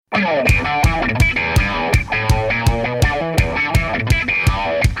Hello,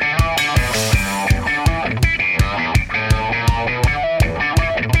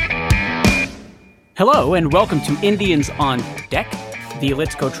 and welcome to Indians on Deck, the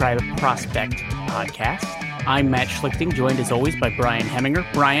Let's Go Try Prospect podcast. I'm Matt Schlichting, joined as always by Brian Heminger.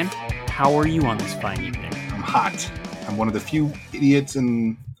 Brian, how are you on this fine evening? I'm hot. I'm one of the few idiots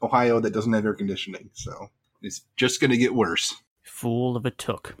in Ohio that doesn't have air conditioning, so it's just going to get worse. Fool of a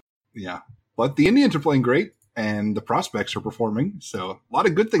took. Yeah, but the Indians are playing great, and the prospects are performing, so a lot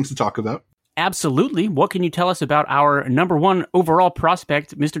of good things to talk about. Absolutely. What can you tell us about our number one overall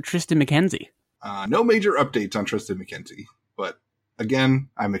prospect, Mr. Triston McKenzie? No major updates on Triston McKenzie, but again,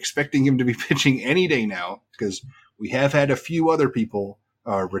 I'm expecting him to be pitching any day now because we have had a few other people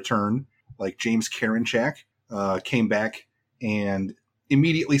return, like James Karinchak came back and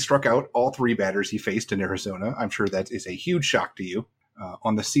immediately struck out all three batters he faced in Arizona. I'm sure that is a huge shock to you.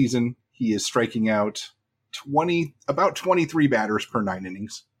 On the season, he is striking out about 23 batters per 9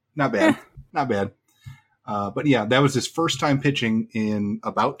 innings. Not bad. Not bad. But yeah, that was his first time pitching in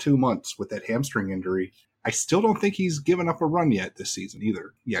about 2 months with that hamstring injury. I still don't think he's given up a run yet this season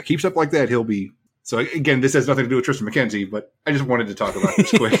either. Yeah, keeps up like that, he'll be. So again, this has nothing to do with Triston McKenzie, but I just wanted to talk about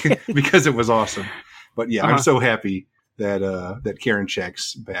this quick because it was awesome. But yeah, I'm so happy that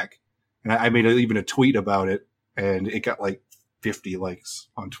Karinchak's back. And I made even a tweet about it, and it got like 50 likes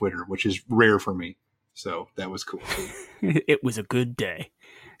on Twitter, which is rare for me. So that was cool. It was a good day.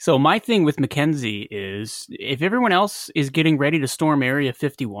 So my thing with McKenzie is if everyone else is getting ready to storm Area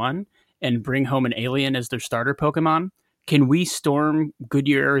 51 and bring home an alien as their starter Pokemon, can we storm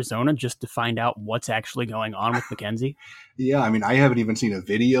Goodyear, Arizona just to find out what's actually going on with McKenzie? Yeah, I mean, I haven't even seen a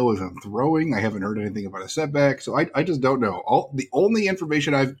video of him throwing. I haven't heard anything about a setback, so I just don't know. The only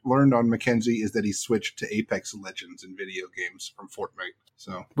information I've learned on McKenzie is that he switched to Apex Legends in video games from Fortnite.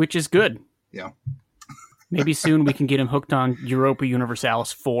 So, which is good. Yeah. Maybe soon we can get him hooked on Europa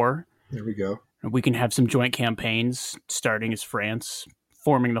Universalis 4. There we go. And we can have some joint campaigns starting as France,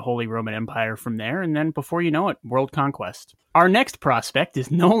 forming the Holy Roman Empire from there, and then before you know it, world conquest. Our next prospect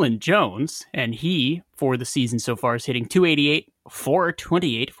is Nolan Jones, and he, for the season so far, is hitting .288,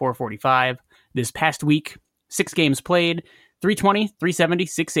 .428, .445. This past week, 6 games played, .320, .370,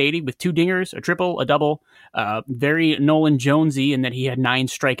 .680 with 2 dingers, a triple, a double. Very Nolan Jonesy in that he had 9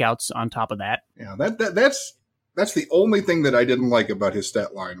 strikeouts on top of that. Yeah, that's the only thing that I didn't like about his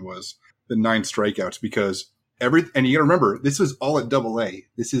stat line was the 9 strikeouts because and you got to remember, this was all at AA.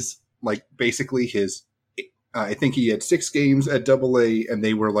 This is like basically his. I think he had 6 games at AA, and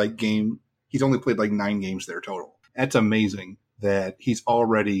they were like he's only played like 9 games there total. That's amazing that he's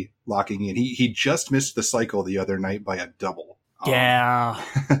already locking in. He just missed the cycle the other night by a double. Yeah.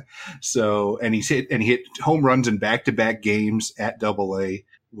 So he hit home runs in back-to-back games at AA,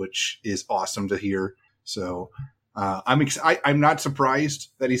 which is awesome to hear. So I'm not surprised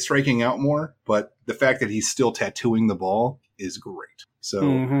that he's striking out more, but the fact that he's still tattooing the ball is great.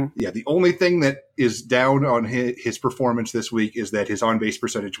 So yeah, the only thing that is down on his performance this week is that his on-base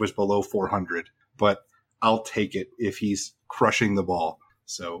percentage was below 400, but I'll take it if he's crushing the ball.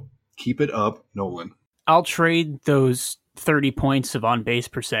 So keep it up, Nolan. I'll trade those 30 points of on-base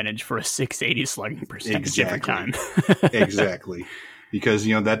percentage for a 680 slugging percentage every time. Exactly. Because,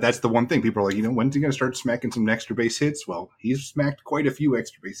 that's the one thing. People are like, when's he going to start smacking some extra base hits? Well, he's smacked quite a few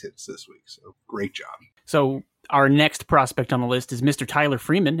extra base hits this week. So great job. So our next prospect on the list is Mr. Tyler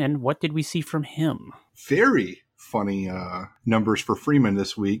Freeman. And what did we see from him? Very funny numbers for Freeman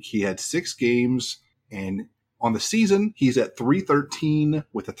this week. He had 6 games, and on the season, he's at .313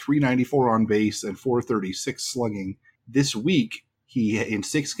 with a .394 on base and .436 slugging. This week, in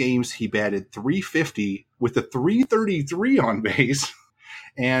 6 games, he batted .350 with a .333 on base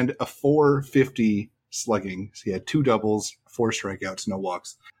and a .450 slugging. So he had 2 doubles, 4 strikeouts, no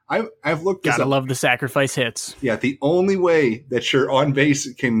walks. I've looked this up. Gotta love the sacrifice hits. Yeah, the only way that your on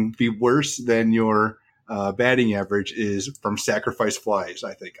base can be worse than your batting average is from sacrifice flies,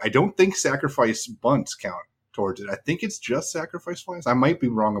 I think. I don't think sacrifice bunts count towards it. I think it's just sacrifice flies. I might be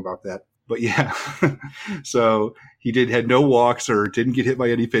wrong about that. But yeah, so he had no walks or didn't get hit by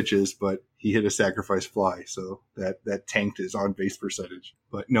any pitches, but he hit a sacrifice fly. So that tanked his on base percentage.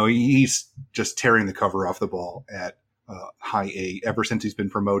 But no, he's just tearing the cover off the ball at high A. Ever since he's been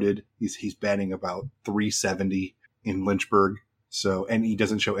promoted, he's batting about .370 in Lynchburg. So, and he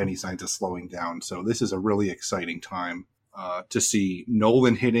doesn't show any signs of slowing down. So this is a really exciting time to see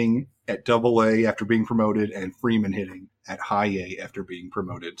Nolan hitting at AA after being promoted and Freeman hitting at high A after being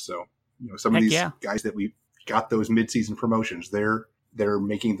promoted. So, some of these guys that we got those midseason promotions, they're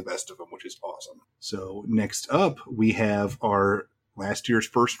making the best of them, which is awesome. So next up, we have our last year's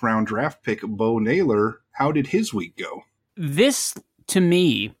first round draft pick, Bo Naylor, how did his week go? This, to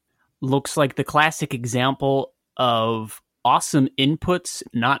me, looks like the classic example of awesome inputs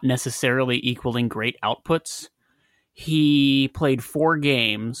not necessarily equaling great outputs. He played 4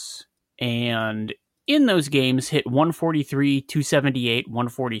 games, and in those games hit 143, 278,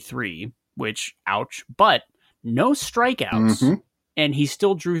 143, which, ouch, but no strikeouts. Mm-hmm. And he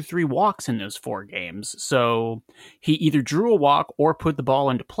still drew 3 walks in those 4 games. So he either drew a walk or put the ball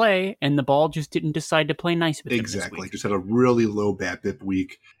into play, and the ball just didn't decide to play nice with him this Exactly. week. Just had a really low BABIP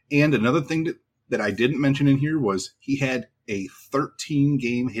week. And another thing that I didn't mention in here was he had a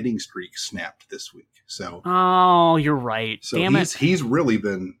 13-game hitting streak snapped this week. So, oh, you're right. So Damn it. He's really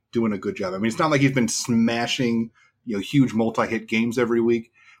been doing a good job. I mean, it's not like he's been smashing, huge multi-hit games every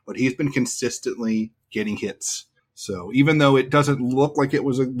week, but he's been consistently getting hits. So even though it doesn't look like it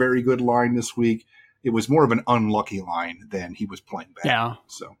was a very good line this week, it was more of an unlucky line than he was playing bad. Yeah.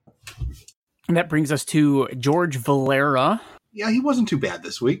 So And that brings us to George Valera. Yeah, he wasn't too bad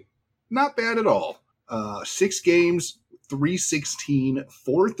this week. Not bad at all. 6 games, 316,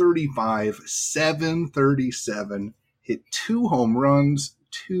 435, 737, hit 2 home runs,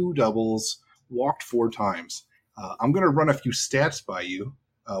 2 doubles, walked 4 times. I'm going to run a few stats by you.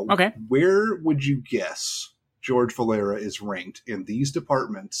 Okay. Where would you guess George Valera is ranked in these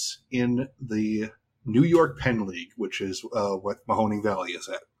departments in the New York Penn League, which is what Mahoning Valley is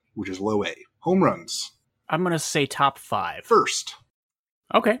at, which is low A? Home runs. I'm going to say top 5. First.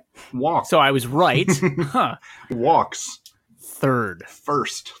 Okay. Walks. So I was right. Huh. Walks. 3rd.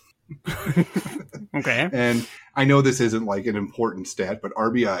 First. Okay. And I know this isn't like an important stat, but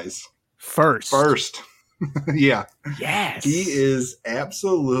RBIs. First. Yeah. Yes. He is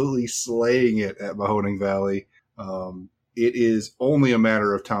absolutely slaying it at Mahoning Valley. It is only a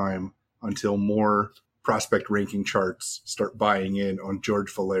matter of time until more prospect ranking charts start buying in on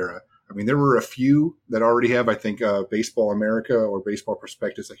George Valera. I mean, there were a few that already have, I think, Baseball America or Baseball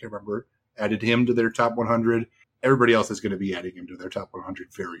Prospectus, I can't remember, added him to their top 100. Everybody else is going to be adding him to their top 100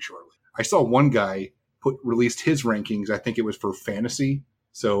 very shortly. I saw one guy released his rankings. I think it was for fantasy.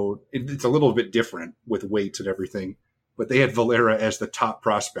 So it's a little bit different with weights and everything. But they had Valera as the top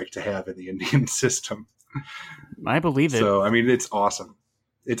prospect to have in the Indian system. I believe it. So, I mean, it's awesome.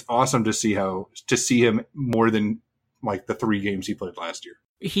 It's awesome to see him more than like the 3 games he played last year.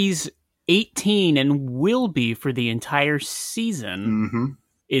 He's 18 and will be for the entire season. Mm-hmm.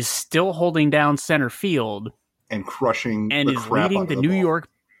 Is still holding down center field and crushing and the is crap leading out the of New ball. York.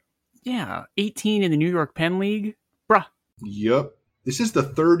 Yeah, 18 in the New York Penn League. Bruh. Yep. This is the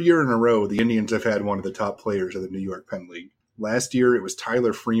 3rd year in a row the Indians have had one of the top players of the New York Penn League. Last year, it was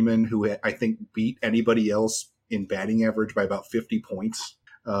Tyler Freeman, who I think beat anybody else in batting average by about 50 points.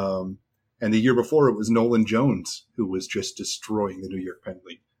 And the year before, it was Nolan Jones, who was just destroying the New York Penn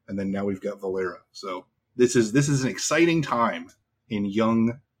League. And then now we've got Valera. So this is an exciting time in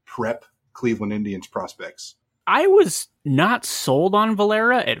young prep Cleveland Indians prospects. I was not sold on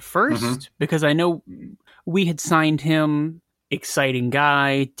Valera at first because I know we had signed him. Exciting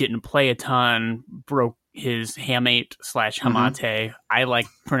guy, didn't play a ton, broke his hamate / hamate. I like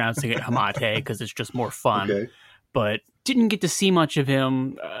pronouncing it hamate because it's just more fun. Okay. But didn't get to see much of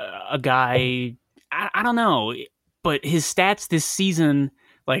him. A guy, I don't know. But his stats this season,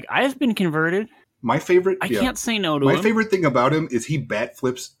 like, I've been converted. My favorite... I can't say no to him. My favorite thing about him is he bat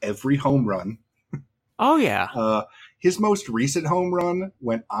flips every home run. Oh, yeah. His most recent home run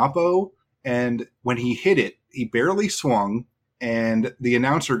went oppo, and when he hit it, he barely swung, and the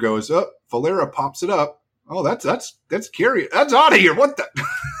announcer goes, "Oh, Valera pops it up. Oh, that's Carrier. That's out of here. What the?"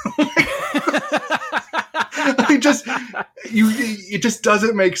 It just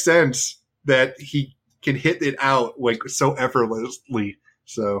doesn't make sense that he can hit it out like so effortlessly.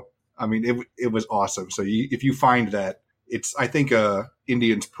 So, I mean, it was awesome. So if you find that, I think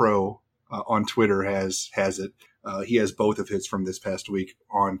Indians Pro on Twitter has it. He has both of his from this past week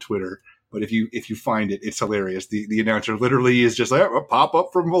on Twitter. But if you find it, it's hilarious. The announcer literally is just like, "Oh, pop up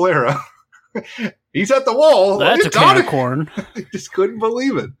from Valera." He's at the wall. That's a can of corn. I just couldn't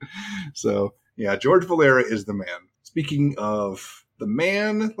believe it. So, yeah, George Valera is the man. Speaking of the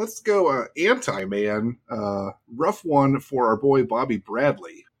man, let's go anti-man. Rough one for our boy Bobby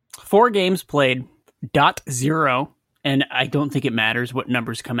Bradley. 4 games played, .0, and I don't think it matters what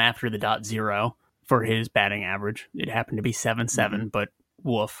numbers come after the .0 for his batting average. It happened to be 7.7, but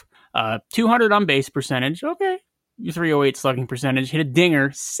woof. 200 on base percentage. Okay. 308 slugging percentage. Hit a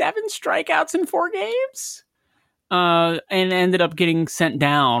dinger. 7 strikeouts in 4 games. And ended up getting sent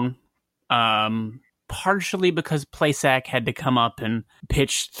down partially because Plesac had to come up and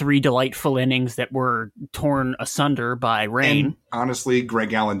pitch 3 delightful innings that were torn asunder by rain. And honestly,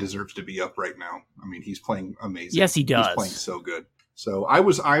 Greg Allen deserves to be up right now. I mean, he's playing amazing. Yes, he does. He's playing so good. So I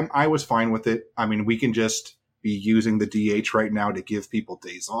was fine with it. I mean, we can just be using the DH right now to give people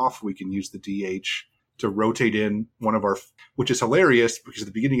days off. We can use the DH to rotate in one of our, which is hilarious because at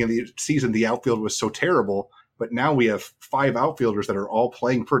the beginning of the season, the outfield was so terrible, but now we have 5 outfielders that are all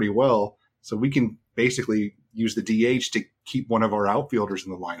playing pretty well. So we can basically use the DH to keep one of our outfielders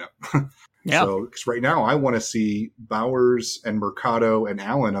in the lineup. Yeah. So because right now I want to see Bowers and Mercado and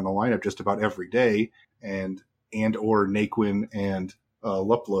Allen on the lineup just about every day, and or Naquin and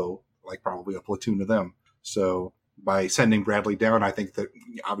Luplow, like probably a platoon of them. So by sending Bradley down, I think that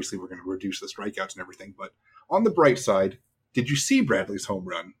obviously we're going to reduce the strikeouts and everything. But on the bright side, did you see Bradley's home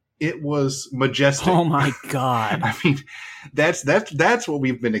run? It was majestic. Oh my God. I mean, that's what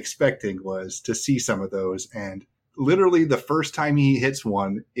we've been expecting, was to see some of those. And literally the first time he hits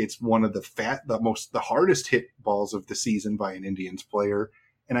one, it's one of the hardest hit balls of the season by an Indians player.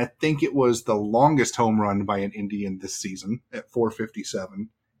 And I think it was the longest home run by an Indian this season at 457.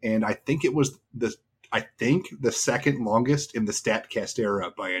 And I think it was the second longest in the StatCast era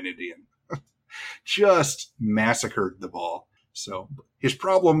by an Indian. Just massacred the ball. So his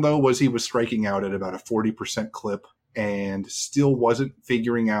problem, though, was he was striking out at about a 40% clip and still wasn't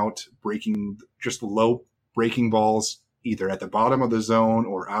figuring out just low breaking balls, either at the bottom of the zone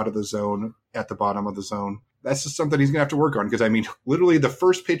or out of the zone at the bottom of the zone. That's just something he's going to have to work on, because, I mean, literally the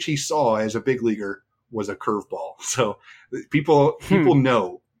first pitch he saw as a big leaguer was a curveball. So people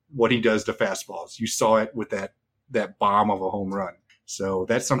know what he does to fastballs. You saw it with that bomb of a home run. So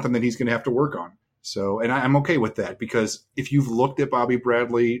that's something that he's going to have to work on. So, and I'm okay with that, because if you've looked at Bobby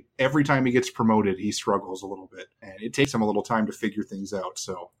Bradley, every time he gets promoted, he struggles a little bit, and it takes him a little time to figure things out.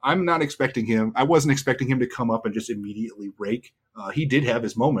 So I wasn't expecting him to come up and just immediately rake. He did have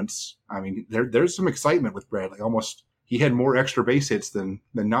his moments. I mean, there's some excitement with Bradley. Almost, he had more extra base hits than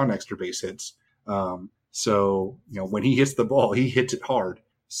non-extra base hits. So, when he hits the ball, he hits it hard.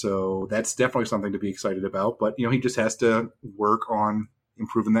 So that's definitely something to be excited about. But, he just has to work on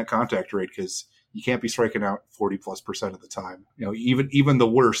improving that contact rate, because you can't be striking out 40+% of the time. Even the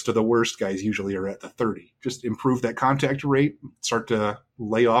worst of the worst guys usually are at the 30. Just improve that contact rate, start to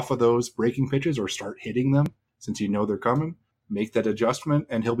lay off of those breaking pitches or start hitting them since they're coming. Make that adjustment,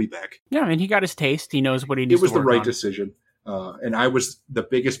 and he'll be back. Yeah, I mean, he got his taste. He knows what he needs to work on. It was the right decision. And I was the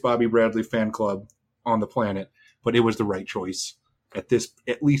biggest Bobby Bradley fan club on the planet, but it was the right choice at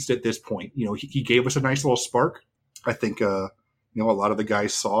least at this point. He gave us a nice little spark. I think, a lot of the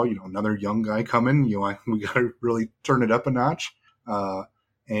guys saw, another young guy coming, we got to really turn it up a notch.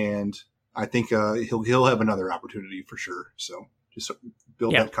 And I think, he'll have another opportunity for sure. So just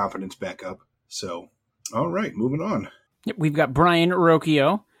build that confidence back up. So, all right, moving on. Yep, we've got Brian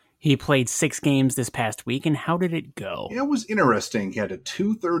Rocchio. He played 6 games this past week, and how did it go? Yeah, it was interesting. He had a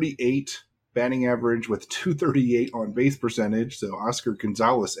 238 batting average with 238 on base percentage, so Oscar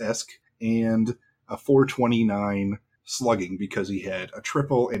Gonzalez-esque, and a 429 slugging because he had a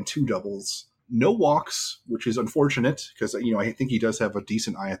triple and 2 doubles. No walks, which is unfortunate because, I think he does have a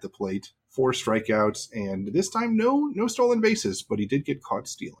decent eye at the plate. 4 strikeouts, and this time no stolen bases, but he did get caught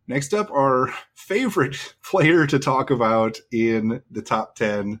stealing. Next up, our favorite player to talk about in the top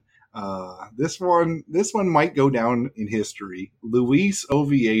 10. This one might go down in history. Luis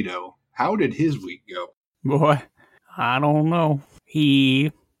Oviedo. How did his week go? Boy, I don't know.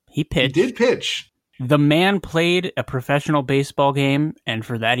 He pitched. He did pitch. The man played a professional baseball game, and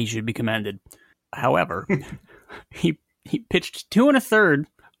for that he should be commended. However, he pitched 2 1/3,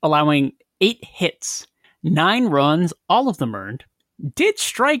 allowing 8 hits, 9 runs, all of them earned. Did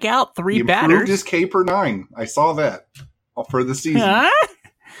strike out 3 batters. He improved his K per 9. I saw that for the season.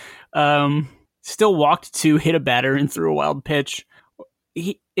 Still walked 2, hit a batter, and threw a wild pitch.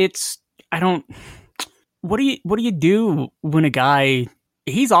 What do you do when a guy,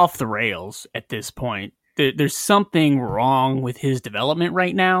 he's off the rails at this point? There's something wrong with his development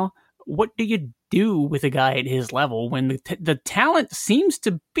right now. What do you do with a guy at his level when the talent seems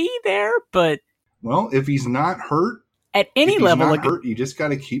to be there, but... Well, if he's not hurt... At any level... you just got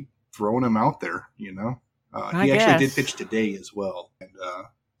to keep throwing him out there, He actually did pitch today as well. And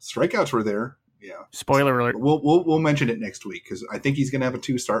strikeouts were there. Yeah. Spoiler alert. We'll mention it next week because I think he's going to have a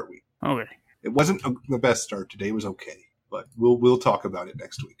 2-start week. Okay. It wasn't the best start today. It was okay, but we'll talk about it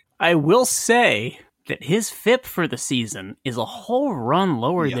next week. I will say that his FIP for the season is a whole run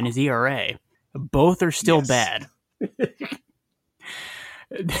lower than his ERA. Both are still bad.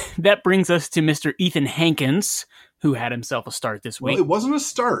 That brings us to Mr. Ethan Hankins, who had himself a start this week. Well, it wasn't a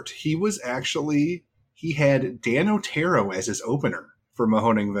start. He was actually he had Dan Otero as his opener for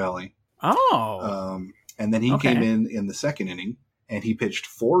Mahoning Valley. Oh. And then he came in the second inning, and he pitched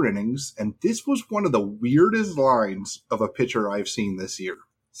 4 innings. And this was one of the weirdest lines of a pitcher I've seen this year.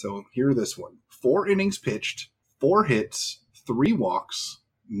 So hear this one. 4 innings pitched, 4 hits, 3 walks,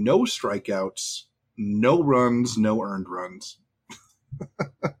 no strikeouts, no runs, no earned runs.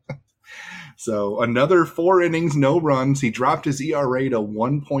 So another 4 innings, no runs. He dropped his ERA to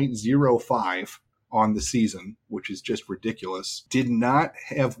 1.05 on the season, which is just ridiculous. Did not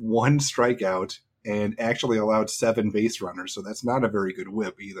have 1 strikeout and actually allowed 7 base runners. So that's not a very good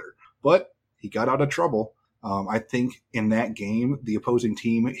whip either. But he got out of trouble. I think in that game, the opposing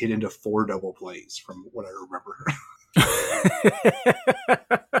team hit into 4 double plays from what I remember.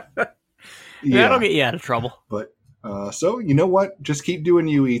 That'll get you out of trouble. But so you know what? Just keep doing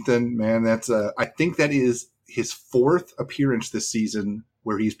you, Ethan. Man, that's I think that is his 4th appearance this season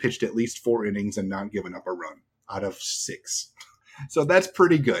where he's pitched at least 4 innings and not given up a run out of 6. So that's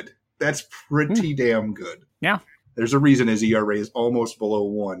pretty good. That's pretty damn good. Yeah. There's a reason his ERA is almost below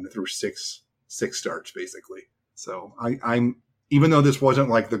 1 through 6 starts, basically. So I'm even though this wasn't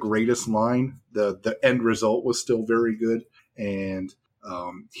like the greatest line, the end result was still very good, and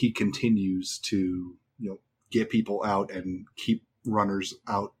he continues to get people out and keep runners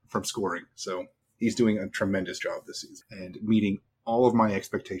out from scoring. So he's doing a tremendous job this season and meeting all of my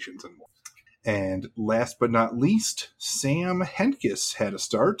expectations and more. And last but not least, Sam Hentges had a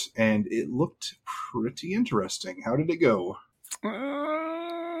start, and it looked pretty interesting. How did it go?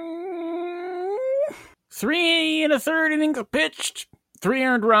 3 1/3 innings pitched, 3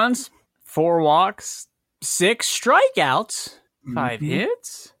 earned runs, 4 walks, 6 strikeouts, 5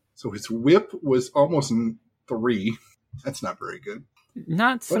 hits. So his whip was almost 3. That's not very good.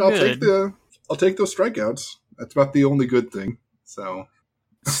 Not so good. But I'll take those strikeouts. That's about the only good thing. So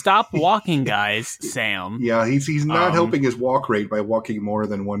stop walking, guys, Sam. Yeah, he's not helping his walk rate by walking more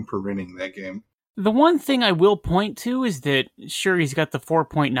than 1 per inning that game. The one thing I will point to is that, sure, he's got the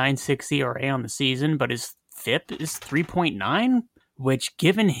 4.96 ERA on the season, but his FIP is 3.9, which,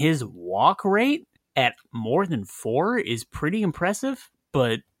 given his walk rate at more than 4, is pretty impressive.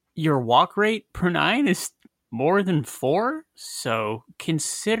 But your walk rate per 9 is more than 4, so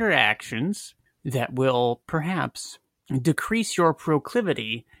consider actions that will perhaps decrease your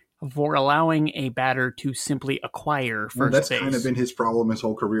proclivity for allowing a batter to simply acquire first that's base. Kind of been his problem his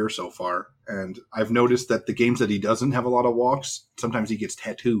whole career so far. And I've noticed that the games that he doesn't have a lot of walks, sometimes he gets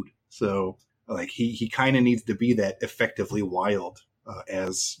tattooed. So like he kind of needs to be that effectively wild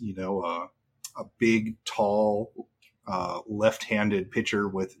as, a big, tall, left-handed pitcher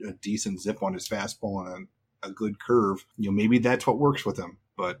with a decent zip on his fastball and a good curve. Maybe that's what works with him.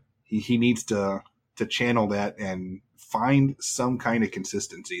 But he needs to channel that and find some kind of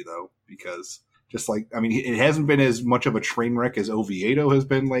consistency, though, because it hasn't been as much of a train wreck as Oviedo has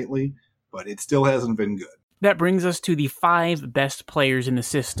been lately, but it still hasn't been good. That brings us to the 5 best players in the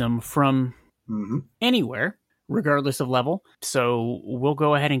system from anywhere, regardless of level. So we'll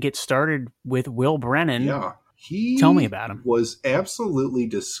go ahead and get started with Will Brennan. Yeah. Tell me about him. Was absolutely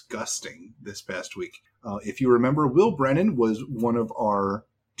disgusting this past week. If you remember, Will Brennan was one of our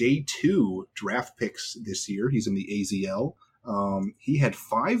Day 2 draft picks this year. He's in the AZL. He had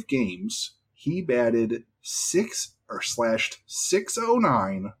 5 games. He batted slashed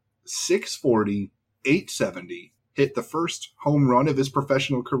 609, 640, 870. Hit the first home run of his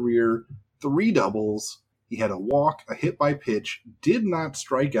professional career, 3 doubles. He had a walk, a hit by pitch, did not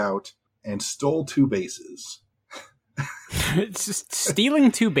strike out, and stole 2 bases. It's just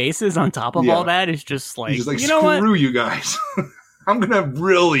stealing 2 bases on top of all that is just like, he's just you know what? Screw you guys. I'm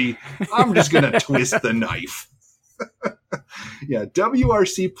just going to twist the knife. Yeah,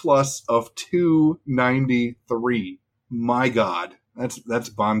 WRC plus of 293. My God, that's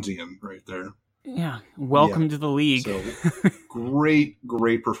Bonzian right there. Yeah, welcome to the league. So great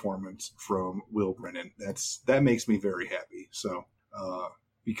performance from Will Brennan. That makes me very happy. So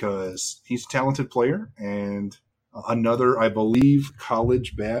because he's a talented player and another, I believe,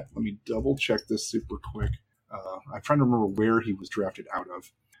 college bat. Let me double check this super quick. I'm trying to remember where he was drafted out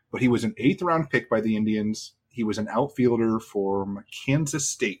of, but he was an 8th round pick by the Indians. He was an outfielder for Kansas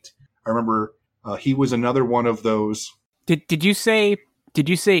State. I remember he was another one of those. Did you say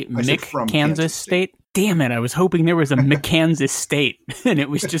Mick Kansas State? Damn it! I was hoping there was a McKansas State, and it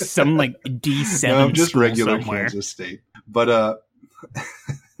was just some like D7. No, just regular somewhere. Kansas State. But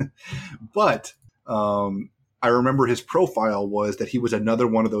I remember his profile was that he was another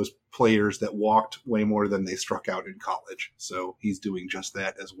one of those players that walked way more than they struck out in college. So he's doing just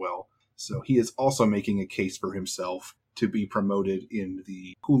that as well. So he is also making a case for himself to be promoted in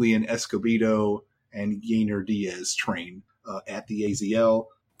the Julian Escobedo and Yainer Diaz train at the AZL.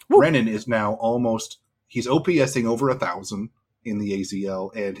 Brennan is now he's OPSing over 1,000 in the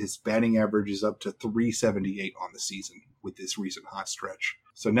AZL, and his batting average is up to 378 on the season with this recent hot stretch.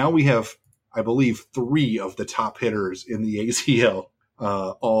 So now we have, I believe, 3 of the top hitters in the AZL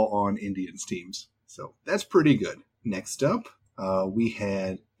all on Indians teams. So that's pretty good. Next up, we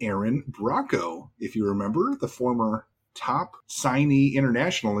had Aaron Bracco, if you remember, the former top signee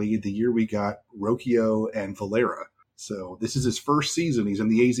internationally the year we got Rocchio and Valera. So this is his first season. He's in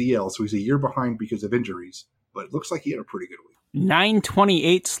the AZL, so he's a year behind because of injuries. But it looks like he had a pretty good week.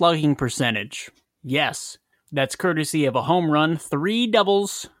 928 slugging percentage. Yes, that's courtesy of a home run, 3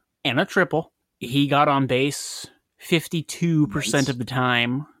 doubles, and a triple. He got on base 52% of the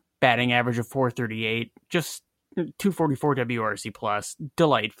time, batting average of 438, just 244 WRC plus.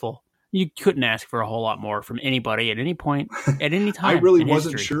 Delightful. You couldn't ask for a whole lot more from anybody at any point, at any time. I really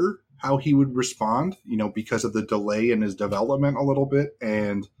wasn't sure how he would respond, because of the delay in his development a little bit.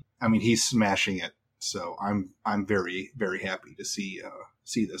 And I mean, he's smashing it. So I'm very, very happy to see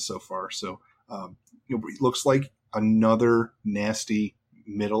this so far. So it looks like another nasty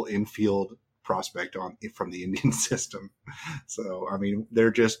middle infield prospect from the Indian system. So I mean,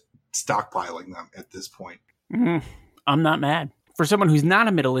 they're just stockpiling them at this point. I'm not mad. For someone who's not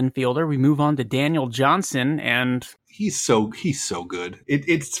a middle infielder, we move on to Daniel Johnson, and he's so good.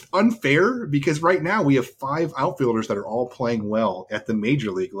 It's unfair because right now we have 5 outfielders that are all playing well at the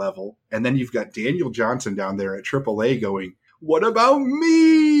major league level, and then you've got Daniel Johnson down there at AAA going, "What about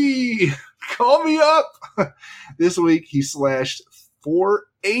me? Call me up." This week he slashed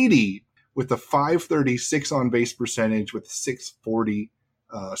 480 with a 536 on base percentage with 640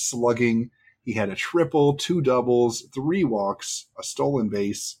 slugging. He had a triple, 2 doubles, 3 walks, a stolen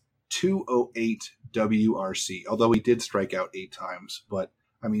base, 208 WRC, although he did strike out 8 times. But,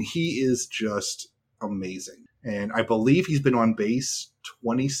 I mean, he is just amazing. And I believe he's been on base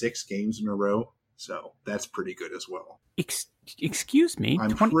 26 games in a row, so that's pretty good as well. Excuse me?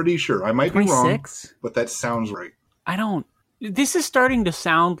 I'm pretty sure. I might 26? Be wrong, but that sounds right. This is starting to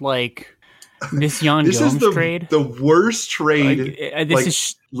sound like this Yan Gomes trade. The worst trade.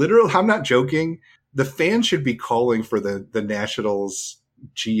 Literally, I'm not joking. The fans should be calling for the Nationals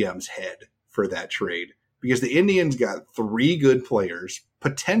GM's head for that trade because the Indians got 3 good players,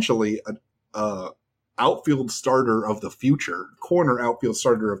 potentially a outfield starter of the future, corner outfield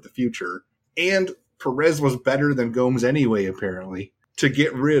starter of the future, and Perez was better than Gomes anyway, apparently,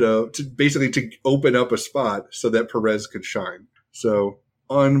 to open up a spot so that Perez could shine. So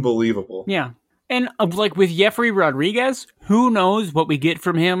unbelievable. Yeah. And like with Jeffrey Rodriguez, who knows what we get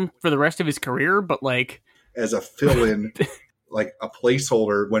from him for the rest of his career, but like as a fill-in, like a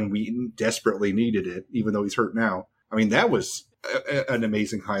placeholder when we desperately needed it, even though he's hurt now. I mean, that was an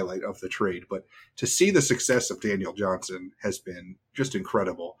amazing highlight of the trade. But to see the success of Daniel Johnson has been just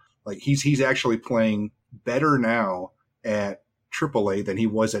incredible. Like he's actually playing better now at AAA than he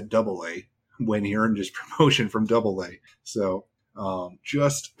was at AA when he earned his promotion from AA. So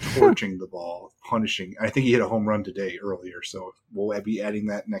just torching the ball, punishing. I think he hit a home run today earlier, so we'll be adding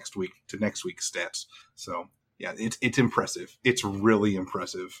that next week to next week's stats. So yeah, it's impressive. It's really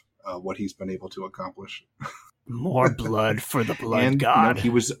impressive what he's been able to accomplish. More blood for the blood god. He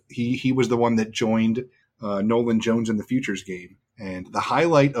was the one that joined Nolan Jones in the Futures game, and the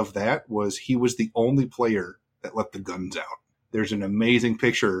highlight of that was he was the only player that let the guns out. There's an amazing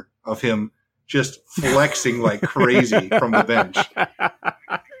picture of him just flexing like crazy from the bench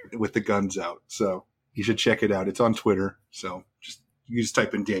with the guns out. So you should check it out. It's on Twitter. So you just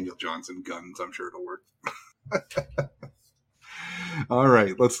type in Daniel Johnson guns. I'm sure it'll work. All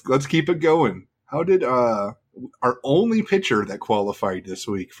right, let's keep it going. How did our only pitcher that qualified this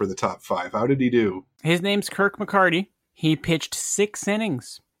week for the top 5? How did he do? His name's Kirk McCarty. He pitched 6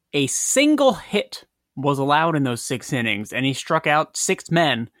 innings. A single hit was allowed in those 6 innings, and he struck out 6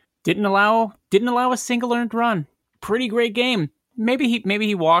 men. Didn't allow a single earned run. Pretty great game. Maybe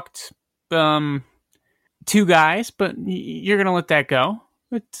he walked 2 guys, but you're gonna let that go.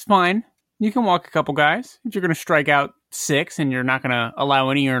 It's fine. You can walk a couple guys. If you're gonna strike out 6 and you're not gonna allow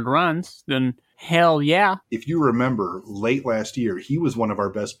any earned runs, then hell yeah. If you remember, late last year he was one of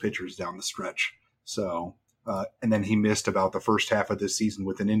our best pitchers down the stretch. So and then he missed about the first half of this season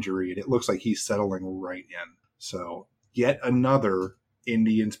with an injury, and it looks like he's settling right in. So yet another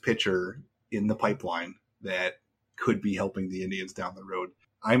Indians pitcher in the pipeline that could be helping the Indians down the road.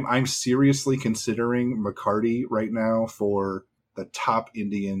 I'm seriously considering McCarty right now for the top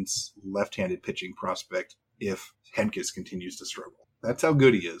Indians left-handed pitching prospect if Henkes continues to struggle. That's how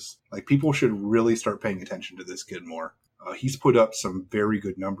good he is. Like, people should really start paying attention to this kid more. He's put up some very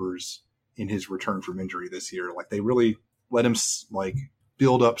good numbers in his return from injury this year. Like, they really let him like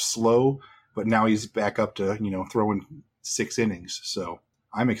build up slow, but now he's back up to, throwing 6 innings. So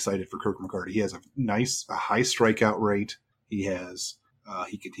I'm excited for Kirk McCarty. He has a high strikeout rate. He has,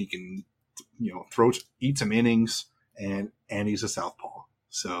 he can eat some innings, and he's a southpaw.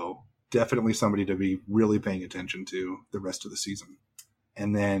 So definitely somebody to be really paying attention to the rest of the season.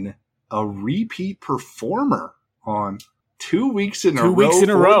 And then a repeat performer on 2 weeks in a row for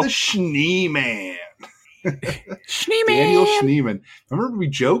the Schneeman. Schneeman! Daniel Schneeman. Remember we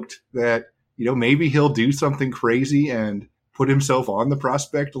joked that, maybe he'll do something crazy and put himself on the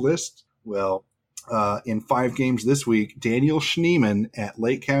prospect list? Well, in 5 games this week, Daniel Schneeman at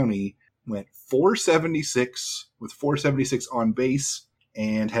Lake County went 476 with 476 on base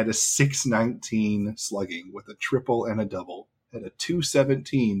and had a 619 slugging with a triple and a double. Had a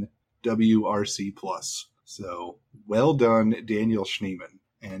 217 WRC plus. So well done, Daniel Schneeman.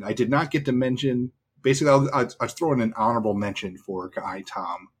 And I did not get to mention, basically I was throwing an honorable mention for Kai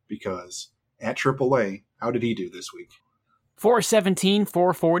Tom, because at AAA, how did he do this week? 417,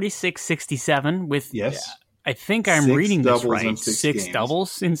 440, 667 with, yes. I think I'm reading this right, 6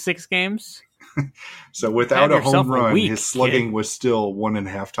 doubles in 6 games. So without a home run, his slugging was still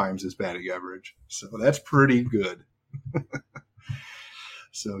 1.5 times his batting average. So that's pretty good.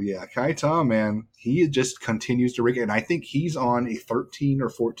 So yeah, Kai Tom, man, he just continues to rig it. And I think he's on a 13 or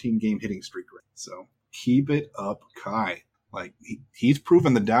 14 game hitting streak right. So keep it up, Kai. Like, he's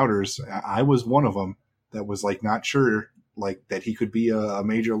proven the doubters. I was one of them that was like not sure like that he could be a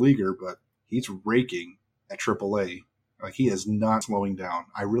major leaguer, but he's raking at AAA. Like, he is not slowing down.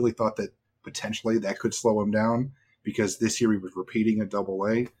 I really thought that potentially that could slow him down, because this year he was repeating at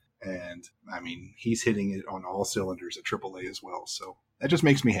AA. And I mean, he's hitting it on all cylinders at AAA as well. So that just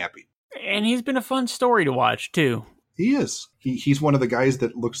makes me happy. And he's been a fun story to watch too. He is. He's one of the guys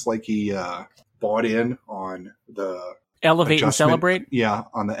that looks like he bought in on the Elevate and Celebrate? Yeah,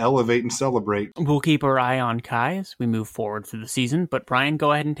 on the Elevate and Celebrate. We'll keep our eye on Kai as we move forward through the season. But Brian,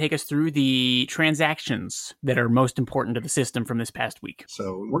 go ahead and take us through the transactions that are most important to the system from this past week.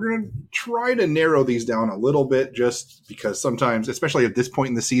 So we're going to try to narrow these down a little bit, just because sometimes, especially at this point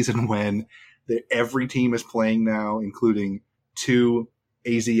in the season when every team is playing now, including 2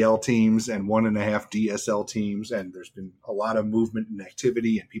 AZL teams and 1.5 DSL teams, and there's been a lot of movement and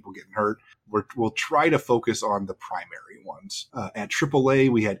activity and people getting hurt. We'll try to focus on the primary ones. At AAA,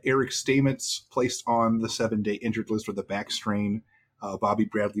 we had Eric Stamets placed on the 7-day injured list with a back strain. Bobby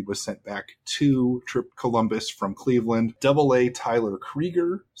Bradley was sent back to Columbus from Cleveland. AA, Tyler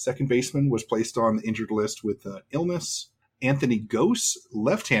Krieger, second baseman, was placed on the injured list with illness. Anthony Gose,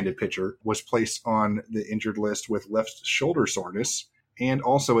 left-handed pitcher, was placed on the injured list with left shoulder soreness. And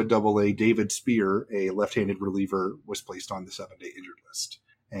also at AA, David Spear, a left-handed reliever, was placed on the 7-day injured list.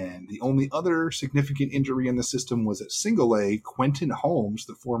 And the only other significant injury in the system was at Single A. Quentin Holmes,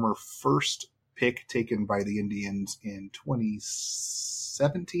 the former first pick taken by the Indians in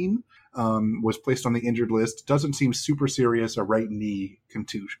 2017, was placed on the injured list. Doesn't seem super serious, a right knee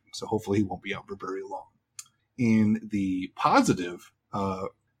contusion. So hopefully he won't be out for very long. In the positive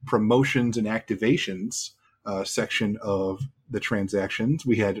promotions and activations section of the transactions,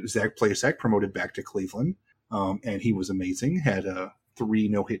 we had Zach Plesac promoted back to Cleveland, and he was amazing. Had 3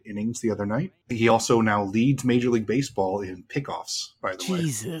 no-hit innings the other night. He also now leads Major League Baseball in pickoffs, by the way.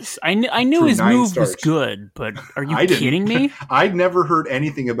 Jesus. I knew his move was good, but are you kidding me? I'd never heard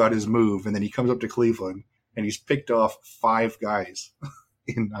anything about his move, and then he comes up to Cleveland, and he's picked off 5 guys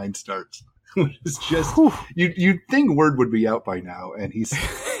in 9 starts. It's just, you'd think word would be out by now, and he's,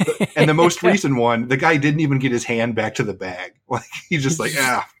 and the most recent one, the guy didn't even get his hand back to the bag. Like, he's just like,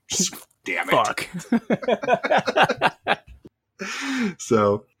 damn it. Fuck.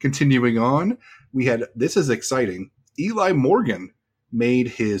 So, continuing on, we had, this is exciting, Eli Morgan made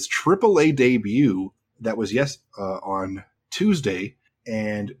his AAA debut, that was on Tuesday,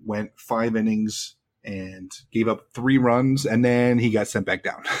 and went 5 innings and gave up 3 runs, and then he got sent back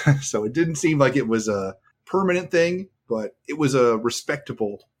down. So it didn't seem like it was a permanent thing, but it was a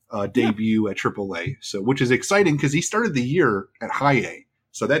respectable debut at AAA. So, which is exciting because he started the year at High A.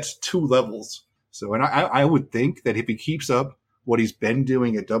 So that's 2 levels. So, and I would think that if he keeps up what he's been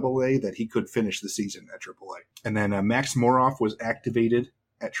doing at AA, that he could finish the season at AAA. And then Max Moroff was activated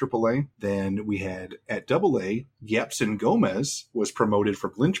at AAA. Then we had at AA, Yepson Gomez was promoted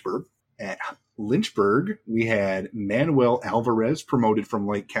from Lynchburg. At Lynchburg, we had Manuel Alvarez promoted from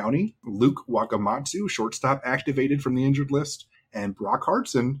Lake County, Luke Wakamatsu, shortstop, activated from the injured list, and Brock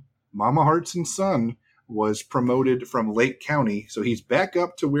Hartson, Mama Hartson's son, was promoted from Lake County, so he's back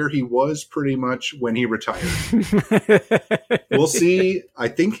up to where he was pretty much when he retired. We'll see. I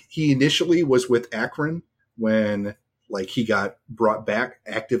think he initially was with Akron when he got brought back,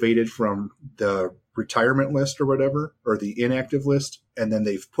 activated from the retirement list or whatever, or the inactive list, and then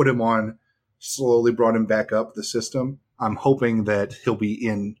they've put him on, slowly brought him back up the system. I'm hoping that he'll be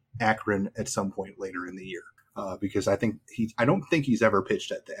in Akron at some point later in the year. Because I don't think he's ever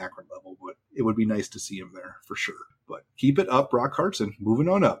pitched at the Akron level, but it would be nice to see him there for sure. But keep it up, Brock Hartson, moving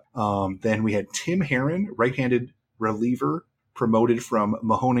on up. Then we had Tim Herron, right-handed reliever, promoted from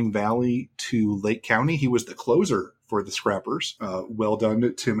Mahoning Valley to Lake County. He was the closer for the Scrappers. Well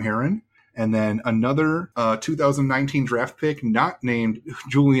done, Tim Herron. And then another 2019 draft pick, not named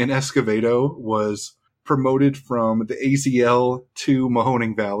Julian Escovedo, was promoted from the AZL to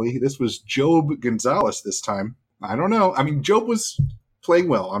Mahoning Valley. This was Job Gonzalez this time. I don't know. I mean, Job was playing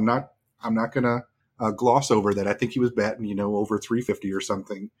well. I'm not going to gloss over that. I think he was batting, over 350 or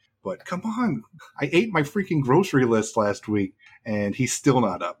something. But come on. I ate my freaking grocery list last week, and he's still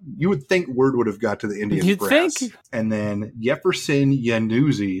not up. You would think word would have got to the Indians You'd brass. think. And then Jefferson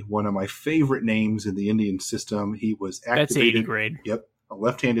Yanuzzi, one of my favorite names in the Indian system. He was activated. That's 80 grade. Yep. A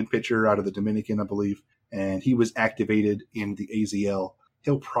left-handed pitcher out of the Dominican, I believe. And he was activated in the AZL.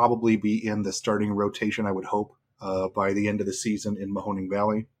 He'll probably be in the starting rotation, I would hope, by the end of the season in Mahoning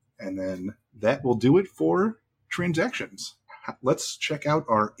Valley. And then that will do it for transactions. Let's check out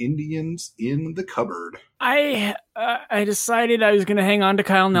our Indians in the cupboard. I decided I was going to hang on to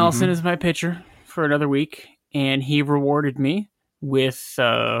Kyle Nelson as my pitcher for another week, and he rewarded me with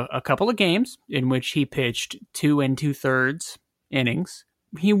a couple of games in which he pitched 2 2/3 innings.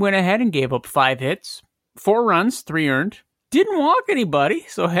 He went ahead and gave up 5 hits. 4 runs, 3 earned. Didn't walk anybody,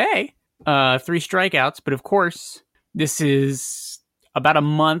 so hey. 3 strikeouts, but of course, this is about a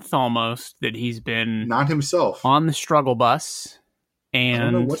month almost that he's been not himself on the struggle bus. And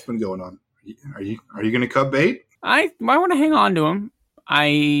I don't know what's been going on. Are you going to cut bait? I want to hang on to him.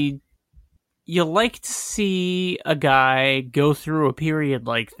 You like to see a guy go through a period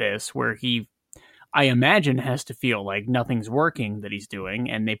like this where he, I imagine, has to feel like nothing's working that he's doing,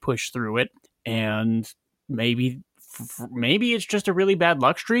 and they push through it. And maybe it's just a really bad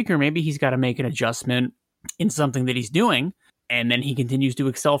luck streak, or maybe he's got to make an adjustment in something that he's doing, and then he continues to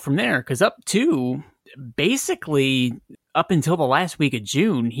excel from there. Because basically up until the last week of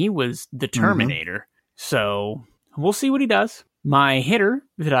June, he was the Terminator. So we'll see what he does. My hitter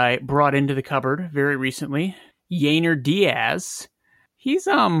that I brought into the cupboard very recently, Yainer Diaz. It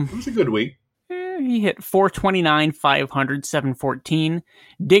was a good week. He hit 429, 500, 714.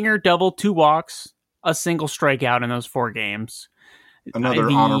 Dinger, double, 2 walks, a single strikeout in those 4 games.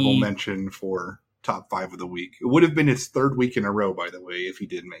 Another honorable mention for top 5 of the week. It would have been his 3rd week in a row, by the way, if he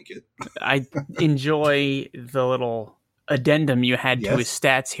did make it. I enjoy the little addendum you had to his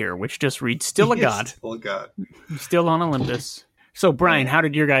stats here, which just reads, still a god. Still a god. Still on Olympus. So, Brian, how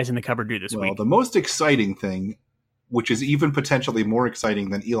did your guys in the cupboard do this week? Well, the most exciting thing, which is even potentially more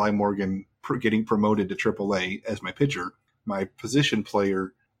exciting than Eli Morgan getting promoted to AAA as my pitcher, my position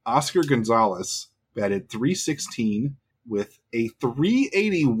player, Oscar Gonzalez, batted .316 with a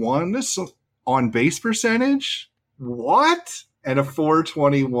 .381 on base percentage. What? And a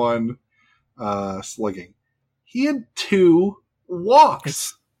 .421 slugging. He had 2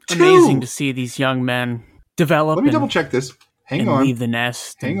 walks. It's amazing to see these young men develop. Let me double check this. Hang on. Leave the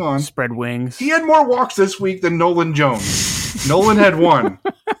nest. Hang on. Spread wings. He had more walks this week than Nolan Jones. Nolan had 1.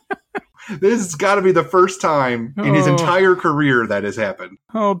 This has got to be the first time in his entire career that has happened.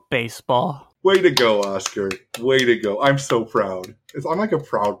 Oh, baseball. Way to go, Oscar. Way to go. I'm so proud. I'm like a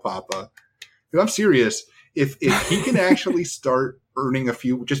proud papa. I'm serious. If he can actually start earning a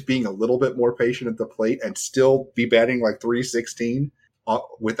few, just being a little bit more patient at the plate and still be batting like .316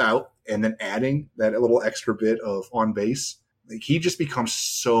 without, and then adding that little extra bit of on base, he just becomes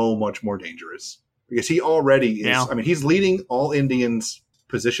so much more dangerous. Because he already is. Yeah. I mean, he's leading all Indians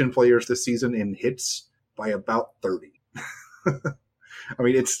position players this season in hits by about 30. I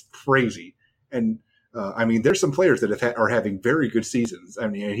mean, it's crazy. And there's some players that are having very good seasons. I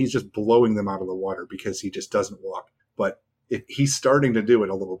mean, he's just blowing them out of the water because he just doesn't walk. But he's starting to do it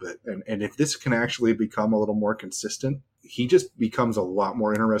a little bit. And if this can actually become a little more consistent, he just becomes a lot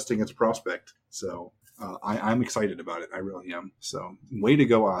more interesting as a prospect. So I'm excited about it. I really am. So way to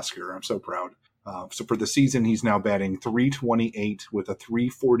go, Oscar. I'm so proud. So for the season, he's now batting .328 with a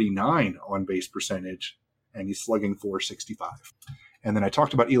 .349 on base percentage, and he's slugging .465. And then I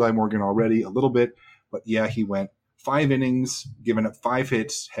talked about Eli Morgan already a little bit, but yeah, he went 5 innings, given up 5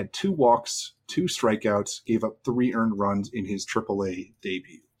 hits, had 2 walks, 2 strikeouts, gave up 3 earned runs in his AAA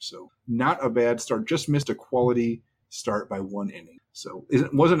debut. So not a bad start. Just missed a quality start by 1 inning. So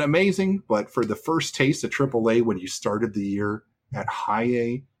it wasn't amazing, but for the first taste of AAA when you started the year at high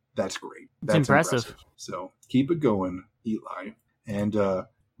A, that's great. That's impressive. So keep it going, Eli. And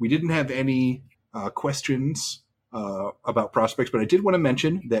we didn't have any questions about prospects, but I did want to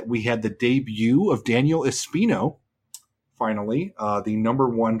mention that we had the debut of Daniel Espino, finally, the number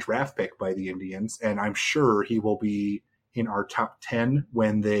 1 draft pick by the Indians. And I'm sure he will be in our top 10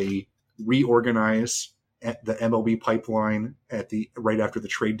 when they reorganize at the MLB pipeline right after the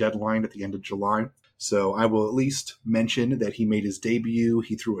trade deadline at the end of July. So I will at least mention that he made his debut.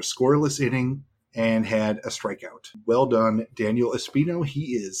 He threw a scoreless inning and had a strikeout. Well done, Daniel Espino.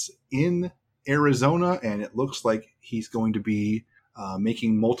 He is in Arizona, and it looks like he's going to be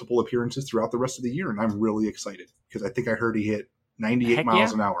making multiple appearances throughout the rest of the year. And I'm really excited because I think I heard he hit 98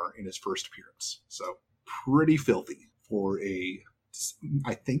 miles an hour in his first appearance. So pretty filthy for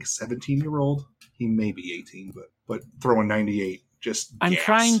I think 17-year-old. He may be 18, but throwing 98, just I'm gas.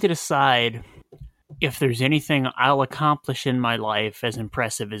 Trying to decide if there's anything I'll accomplish in my life as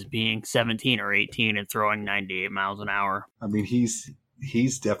impressive as being 17 or 18 and throwing 98 miles an hour. I mean,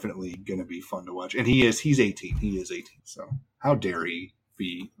 he's definitely going to be fun to watch. And he's 18. He is 18. So how dare he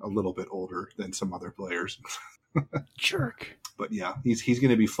be a little bit older than some other players? Jerk. But yeah, he's going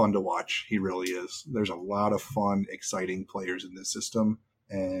to be fun to watch. He really is. There's a lot of fun, exciting players in this system.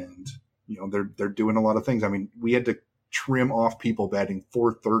 And, they're doing a lot of things. I mean, we had to trim off people batting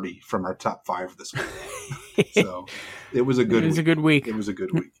 .430 from our top 5 this week. So it was a good week. It was a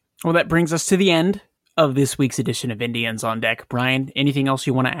good week. Well, that brings us to the end of this week's edition of Indians on Deck. Brian, anything else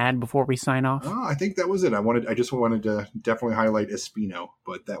you want to add before we sign off? Oh, I think that was it. I just wanted to definitely highlight Espino,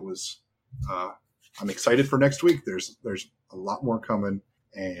 but that was, I'm excited for next week. There's a lot more coming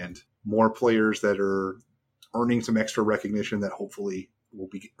and more players that are earning some extra recognition that hopefully will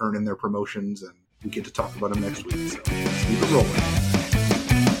be earning their promotions, and we get to talk about them next week. So let's keep it rolling.